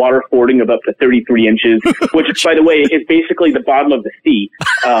best-in-class water fording of up to 33 inches, which, by the way, is basically the bottom of the sea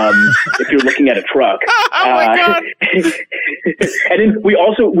if you're looking at a truck. Oh, my God. And then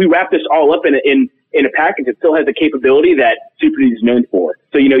we wrap this all up in a package that still has the capability that Super Duty is known for.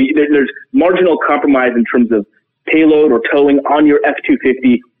 So, there's marginal compromise in terms of payload or towing on your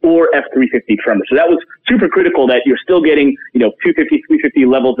F-250 or F-350 Tremor. So that was super critical that you're still getting, 250, 350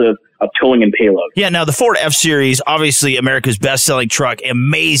 levels of towing and payload. Yeah, now the Ford F-Series, obviously America's best-selling truck,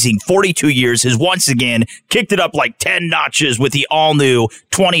 amazing, 42 years, has once again kicked it up like 10 notches with the all-new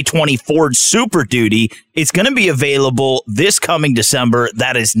 2020 Ford Super Duty. It's going to be available this coming December.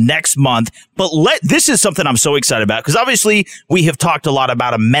 That is next month. But this is something I'm so excited about because obviously we have talked a lot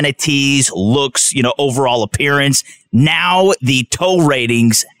about amenities, looks, overall appearance. Now the tow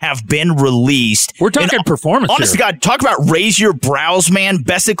ratings have been released. We're talking performance. Honest to God, talk about raise your brows, man.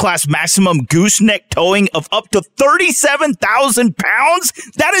 Best in class maximum gooseneck towing of up to 37,000 pounds.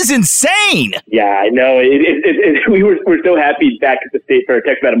 That is insane. Yeah, I know. We're so happy back at the State Fair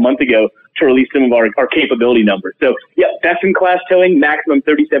Tech about a month ago to release some of our capability numbers. So, yeah, best in class towing, maximum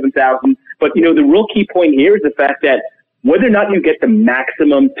 37,000. But, the real key point here is the fact that whether or not you get the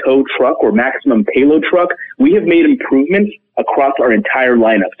maximum tow truck or maximum payload truck, we have made improvements across our entire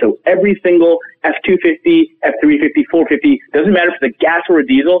lineup. So every single F-250, F-350, 450, doesn't matter if it's a gas or a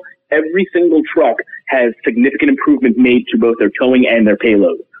diesel, every single truck has significant improvements made to both their towing and their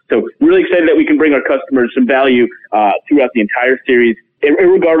payload. So really excited that we can bring our customers some value throughout the entire series,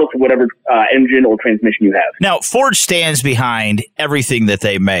 regardless of whatever engine or transmission you have. Now, Ford stands behind everything that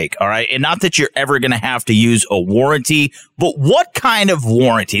they make, all right? And not that you're ever going to have to use a warranty, but what kind of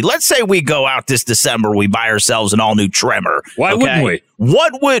warranty? Let's say we go out this December, we buy ourselves an all-new Tremor. Why wouldn't we?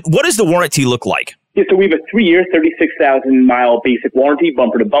 What does the warranty look like? Yeah, so we have a 3-year, 36,000-mile basic warranty,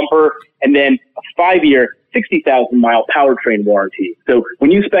 bumper to bumper, and then a 5-year, 60,000-mile powertrain warranty. So when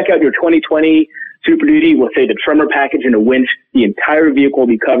you spec out your 2020 Super Duty, we'll say the Tremor package and a winch, the entire vehicle will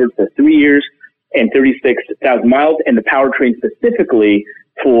be covered for 3 years and 36,000 miles, and the powertrain specifically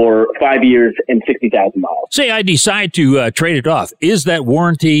for 5 years and 60,000 miles. Say I decide to trade it off. Is that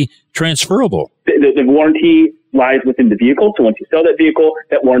warranty transferable? The warranty lies within the vehicle. So once you sell that vehicle,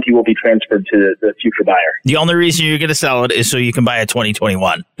 that warranty will be transferred to the future buyer. The only reason you're going to sell it is so you can buy a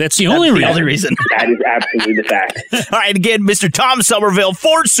 2021. That's the only reason. That is absolutely the fact. All right, again, Mr. Tom Somerville,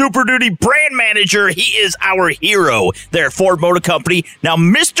 Ford Super Duty brand manager. He is our hero there at Ford Motor Company. Now,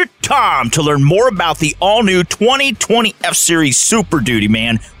 Mr. Tom, to learn more about the all-new 2020 F-Series Super Duty,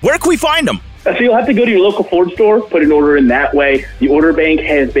 man, where can we find them? So you'll have to go to your local Ford store, put an order in that way. The order bank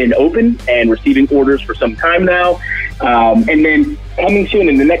has been open and receiving orders for some time now. And then coming soon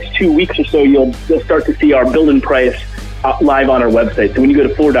in the next 2 weeks or so, you'll start to see our build-in price live on our website. So when you go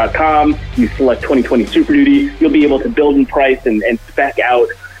to Ford.com, you select 2020 Super Duty, you'll be able to build in price and spec out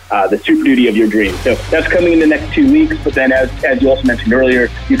the Super Duty of your dreams. So that's coming in the next 2 weeks. But then as you also mentioned earlier,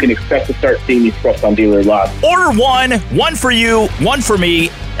 you can expect to start seeing these trucks on dealer lots. Order one for you, one for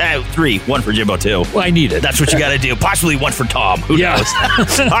me. 3, 1 for Jimbo too. Well, I need it. That's what you got to do. Possibly 1 for Tom. Who knows?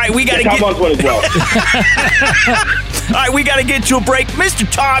 All right, we got to Tom wants one as well. All right, we got to get to a break. Mr.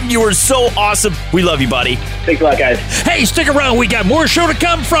 Tom, you are so awesome. We love you, buddy. Thanks a lot, guys. Hey, stick around. We got more show to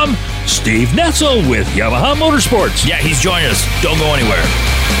come from Steve Netzel with Yamaha Motorsports. Yeah, he's joining us. Don't go anywhere.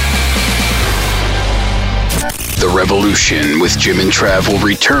 The Revolution with Jim and Trav will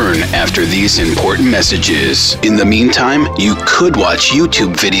return after these important messages. In the meantime, you could watch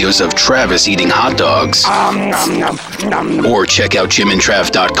YouTube videos of Travis eating hot dogs. Or check out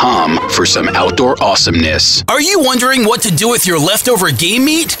jimandtrav.com for some outdoor awesomeness. Are you wondering what to do with your leftover game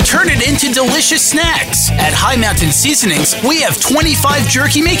meat? Turn it into delicious snacks. At High Mountain Seasonings, we have 25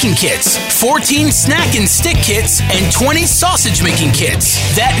 jerky making kits, 14 snack and stick kits, and 20 sausage making kits.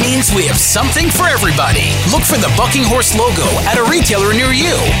 That means we have something for everybody. Look for the Bucking Horse logo at a retailer near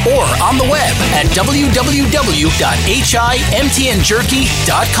you or on the web at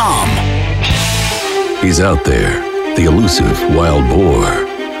www.himtnjerky.com. He's out there, the elusive wild boar.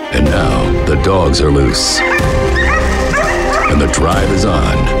 And now the dogs are loose. And the drive is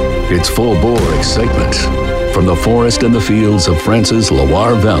on. It's full bore excitement. From the forest and the fields of France's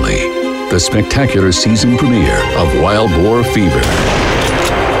Loire Valley, the spectacular season premiere of Wild Boar Fever.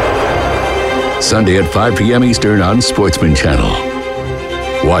 Sunday at 5 p.m. Eastern on Sportsman Channel.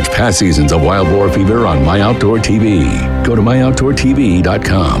 Watch past seasons of Wild Boar Fever on My Outdoor TV. Go to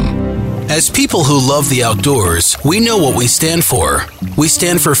myoutdoortv.com. As people who love the outdoors, we know what we stand for. We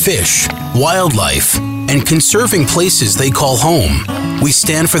stand for fish, wildlife, and conserving places they call home. We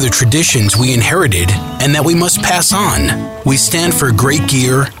stand for the traditions we inherited and that we must pass on. We stand for great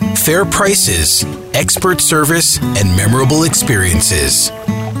gear, fair prices, expert service, and memorable experiences.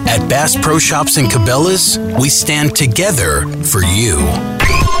 At Bass Pro Shops and Cabela's, we stand together for you.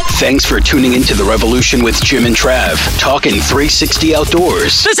 Thanks for tuning into The Revolution with Jim and Trav, talking 360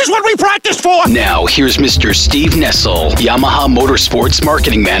 outdoors. This is what we practiced for! Now, here's Mr. Steve Nessel, Yamaha Motorsports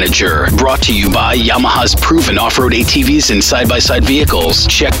Marketing Manager. Brought to you by Yamaha's proven off-road ATVs and side-by-side vehicles.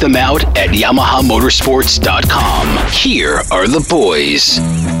 Check them out at YamahaMotorsports.com. Here are the boys.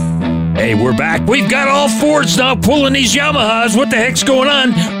 Hey, we're back. We've got all Fords now pulling these Yamahas. What the heck's going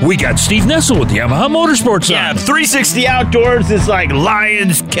on? We got Steve Nessel with Yamaha Motorsports on. Yeah, 360 Outdoors is like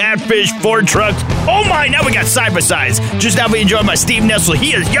Lions, Catfish, Ford trucks. Oh my, now we got side-by-sides. Just now being joined by Steve Nessel.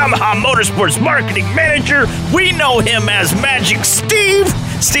 He is Yamaha Motorsports Marketing Manager. We know him as Magic Steve.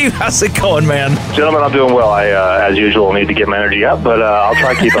 Steve, how's it going, man? Gentlemen, I'm doing well. I, as usual, need to get my energy up, but I'll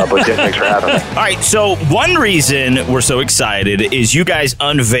try to keep up with you. Thanks for having me. All right, so one reason we're so excited is you guys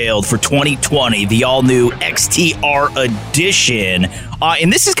unveiled for 2020 the all-new XTR edition.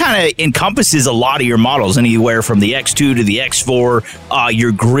 And this is kind of encompasses a lot of your models, anywhere from the X2 to the X4,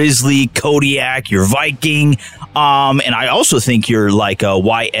 your Grizzly, Kodiak, your Viking. And I also think you're like a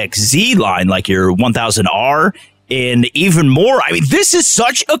YXZ line, like your 1000R. And even more, I mean, this is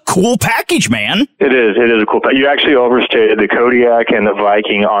such a cool package, man. It is a cool package. You actually overstated. The Kodiak and the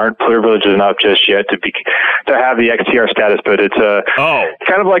Viking aren't privileged enough just yet to have the XTR status, but it's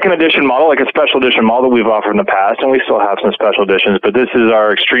kind of like an edition model, like a special edition model that we've offered in the past, and we still have some special editions, but this is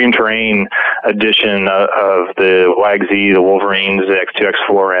our extreme terrain edition of the YXZ, the Wolverines, the X2,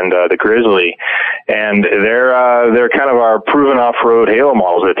 X4, and the Grizzly. And they're kind of our proven off-road halo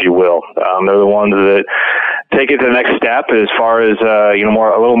models, if you will. They're the ones that take it to the next step as far as a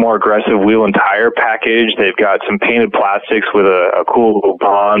little more aggressive wheel and tire package. They've got some painted plastics with a cool little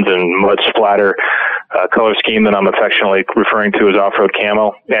bronze and mud splatter color scheme that I'm affectionately referring to as off-road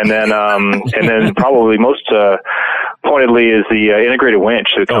camo. And then probably most pointedly is the integrated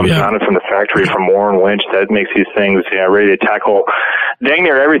winch that comes mounted from the factory from Warren Winch. That makes these things ready to tackle dang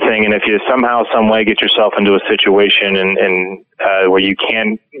near everything. And if you somehow, some way get yourself into a situation and where you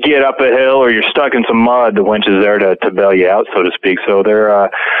can't get up a hill or you're stuck in some mud, the winch is there to bail you out, so to speak. So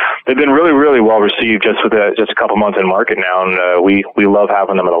they've been really, really well received just with just a couple months in market now, and we love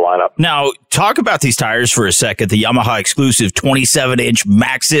having them in the lineup. Now, talk about these tires for a second. The Yamaha exclusive 27-inch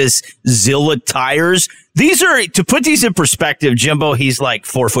Maxxis Zilla tires. These are, to put these in perspective, Jimbo, he's like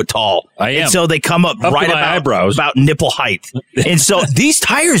 4 foot tall. I am. And so they come up right about nipple height. And so these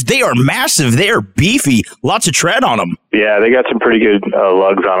tires, they are massive. They are beefy. Lots of tread on them. Yeah, they got some pretty good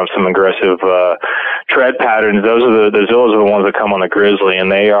lugs on them, some aggressive tread patterns. Those are the Zillas are the ones that come on the Grizzly, and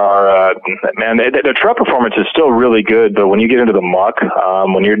they are, the tread performance is still really good, but when you get into the muck,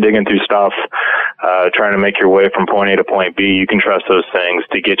 when you're digging through stuff, trying to make your way from point A to point B, you can trust those things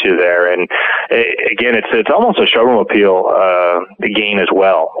to get you there. And again, it's almost a showroom appeal gain as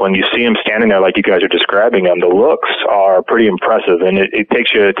well. When you see them standing there like you guys are describing them, the looks are pretty impressive, and it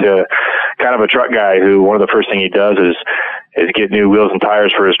takes you to kind of a truck guy who one of the first thing he does is get new wheels and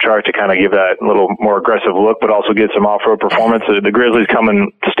tires for his truck to kind of give that little more aggressive look, but also get some off-road performance. The Grizzly's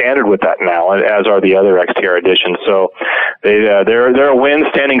coming standard with that now, as are the other XTR editions. So they're a win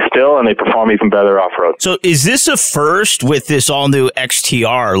standing still, and they perform even better off-road. So is this a first with this all-new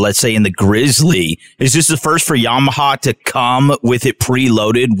XTR, let's say in the Grizzly? Is this the first for Yamaha to come with it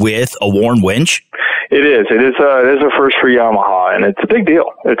preloaded with a Warren winch? It is. It is a first for Yamaha, and it's a big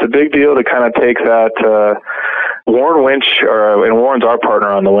deal. It's a big deal to kind of take that. Warren Winch, and Warren's our partner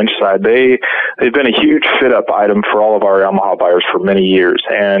on the winch side. They've been a huge fit-up item for all of our Yamaha buyers for many years.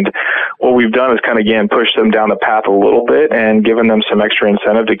 And what we've done is kind of, again, push them down the path a little bit and given them some extra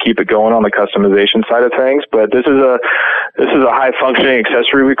incentive to keep it going on the customization side of things. But this is a high-functioning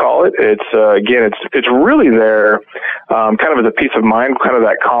accessory, we call it. It's it's really there kind of as a peace of mind, kind of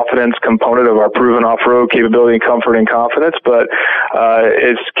that confidence component of our proven off-road capability and comfort and confidence. But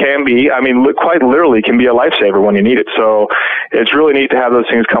it can be, quite literally can be a lifesaver when you need it. So it's really neat to have those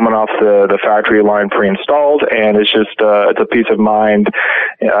things coming off the factory line pre-installed, and it's just it's a peace of mind.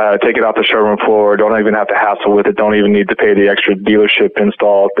 Take it off the showroom floor. Don't even have to hassle with it. Don't even need to pay the extra dealership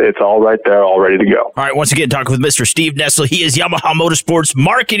install. It's all right there, all ready to go. All right, once again, talking with Mr. Steve Nessel. He is Yamaha Motorsports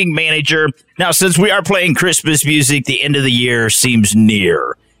Marketing Manager. Now, since we are playing Christmas music, the end of the year seems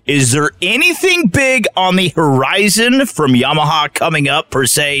near. Is there anything big on the horizon from Yamaha coming up, per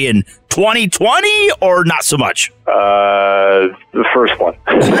se, in 2020, or not so much? The first one.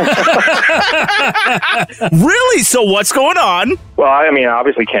 Really? So what's going on? Well,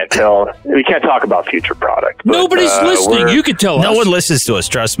 obviously can't tell. We can't talk about future product. But, nobody's listening. You can tell us. No one listens to us.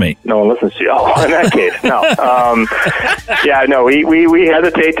 Trust me. No one listens to you. Oh, in that case, no. We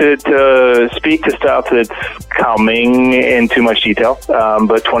hesitate to speak to stuff that's coming in too much detail.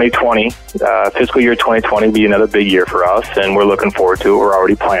 But 2020, fiscal year 2020 will be another big year for us, and we're looking forward to it. We're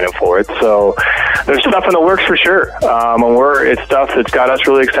already planning for it. So there's stuff in the works for sure. And it's stuff that's got us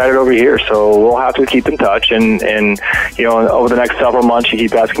really excited over here. So we'll have to keep in touch. And over the next several months, you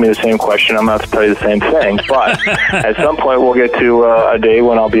keep asking me the same question. I'm going to have to tell you the same thing. But at some point, we'll get to a day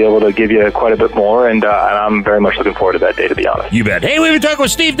when I'll be able to give you quite a bit more. And I'm very much looking forward to that day, to be honest. You bet. Hey, we've been talking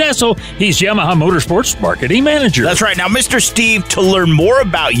with Steve Nessel. He's Yamaha Motorsports Marketing Manager. That's right. Now, Mr. Steve, to learn more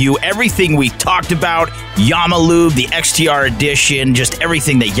about you, everything we talked about, Yamalube, the XTR edition, just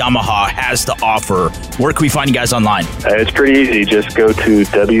everything that Yamaha has to offer, where can we find you guys online? It's pretty easy. Just go to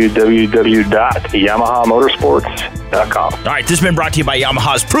www.yamahamotorsports.com. All right, this has been brought to you by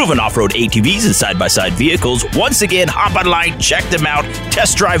Yamaha's proven off-road ATVs and side-by-side vehicles. Once again, hop online, check them out,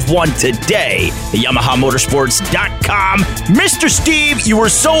 test drive one today at YamahaMotorsports.com. Mr. Steve, you were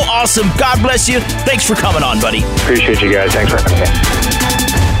so awesome. God bless you. Thanks for coming on, buddy. Appreciate you guys. Thanks for having me.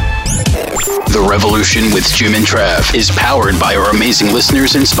 The Revolution with Jim and Trav is powered by our amazing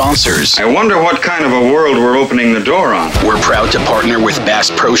listeners and sponsors. I wonder what kind of a world we're opening the door on. We're proud to partner with Bass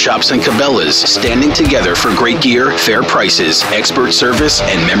Pro Shops and Cabela's, standing together for great gear, fair prices, expert service,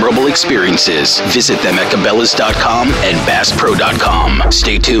 and memorable experiences. Visit them at Cabela's.com and BassPro.com.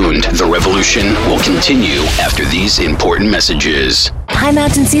 Stay tuned. The Revolution will continue after these important messages. High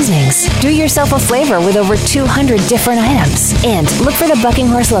Mountain Seasonings. Do yourself a flavor with over 200 different items. And look for the Bucking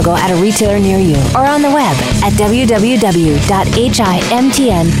Horse logo at a retailer near you or on the web at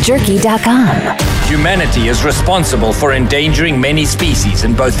www.himtnjerky.com. Humanity is responsible for endangering many species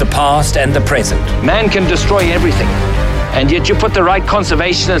in both the past and the present. Man can destroy everything, and yet you put the right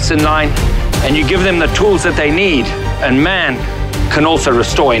conservationists in line and you give them the tools that they need, and man can also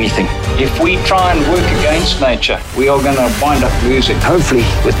restore anything. If we try and work against nature, we are going to wind up losing. Hopefully,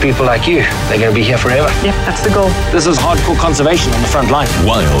 with people like you, they're going to be here forever. Yep, that's the goal. This is hardcore conservation on the front line.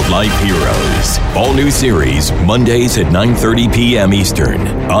 Wildlife Heroes. All new series, Mondays at 9:30 p.m. Eastern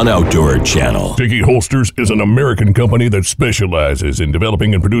on Outdoor Channel. Sticky Holsters is an American company that specializes in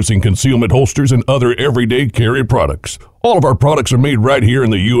developing and producing concealment holsters and other everyday carry products. All of our products are made right here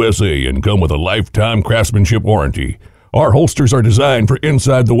in the USA and come with a lifetime craftsmanship warranty. Our holsters are designed for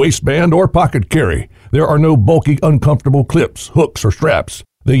inside the waistband or pocket carry. There are no bulky, uncomfortable clips, hooks, or straps.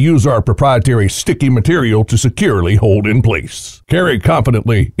 They use our proprietary sticky material to securely hold in place. Carry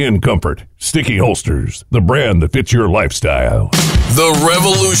confidently in comfort. Sticky Holsters, the brand that fits your lifestyle. The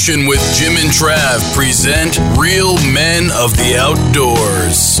Revolution with Jim and Trav present Real Men of the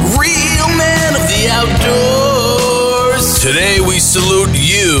Outdoors. Real Men of the Outdoors. Today we salute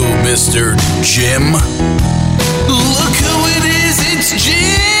you, Mr. Jim. Look who it is, it's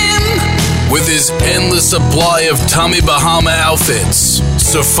Jim! With his endless supply of Tommy Bahama outfits,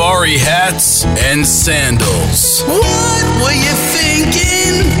 safari hats, and sandals. What were you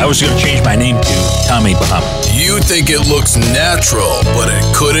thinking? I was going to change my name to Tommy Bahama. You think it looks natural, but it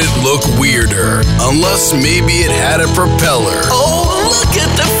couldn't look weirder. Unless maybe it had a propeller. Oh, look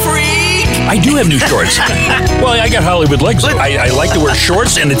at the freak! I do have new shorts. Well, I got Hollywood legs. I like to wear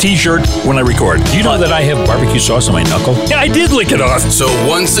shorts and a t-shirt when I record. Do you know that I have barbecue sauce on my knuckle? Yeah, I did lick it off. So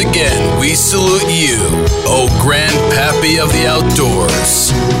once again, we salute you, oh grandpappy of the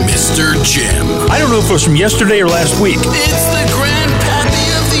outdoors, Mr. Jim. I don't know if it was from yesterday or last week. It's the grandpappy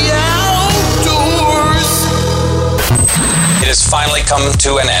of the outdoors. finally come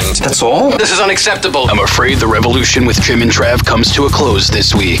to an end. That's all? This is unacceptable. I'm afraid the revolution with Jim and Trav comes to a close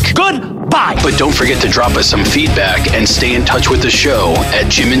this week. Goodbye! But don't forget to drop us some feedback and stay in touch with the show at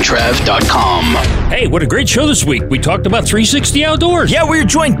jimandtrav.com. Hey, what a great show this week. We talked about 360 Outdoors. Yeah, we were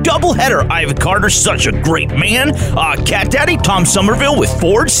joined doubleheader. Ivan Carter, such a great man. Cat Daddy, Tom Somerville with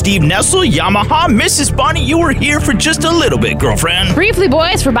Ford, Steve Nessel, Yamaha. Mrs. Bonnie, you were here for just a little bit, girlfriend. Briefly,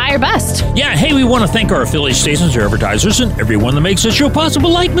 boys, for Buy or Bust. Yeah, hey, we want to thank our affiliate stations, our advertisers, and everyone that makes this show possible,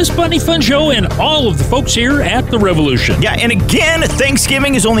 like Miss Bunny Fun Show and all of the folks here at the Revolution. Yeah, and again,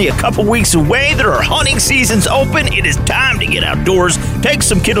 Thanksgiving is only a couple weeks away. There are hunting seasons open. It is time to get outdoors. Take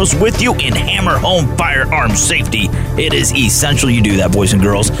some kiddos with you and hammer home firearm safety. It is essential you do that, boys and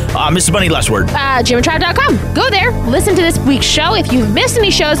girls. Mrs. Bunny, last word. JimandTrav.com. Go there, listen to this week's show. If you've missed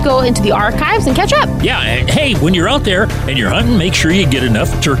any shows, go into the archives and catch up. Yeah, hey, when you're out there and you're hunting, make sure you get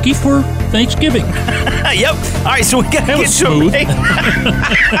enough turkey for Thanksgiving. Yep. All right, so we got to get smooth.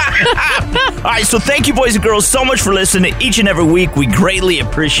 All right, so thank you, boys and girls, so much for listening each and every week. We greatly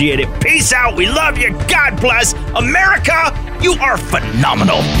appreciate it. Peace out. We love you. God bless. America, you are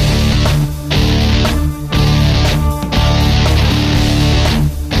phenomenal.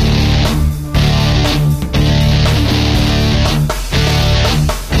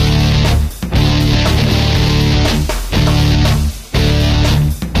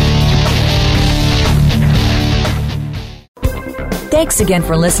 Thanks again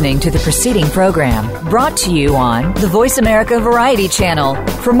for listening to the preceding program, brought to you on the Voice America Variety Channel.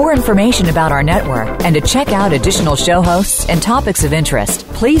 For more information about our network and to check out additional show hosts and topics of interest,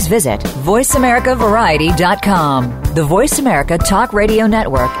 please visit voiceamericavariety.com. The Voice America Talk Radio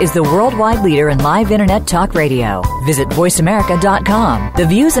Network is the worldwide leader in live Internet talk radio. Visit voiceamerica.com. The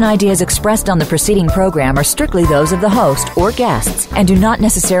views and ideas expressed on the preceding program are strictly those of the host or guests and do not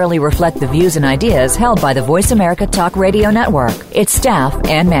necessarily reflect the views and ideas held by the Voice America Talk Radio Network, its staff,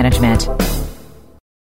 and management.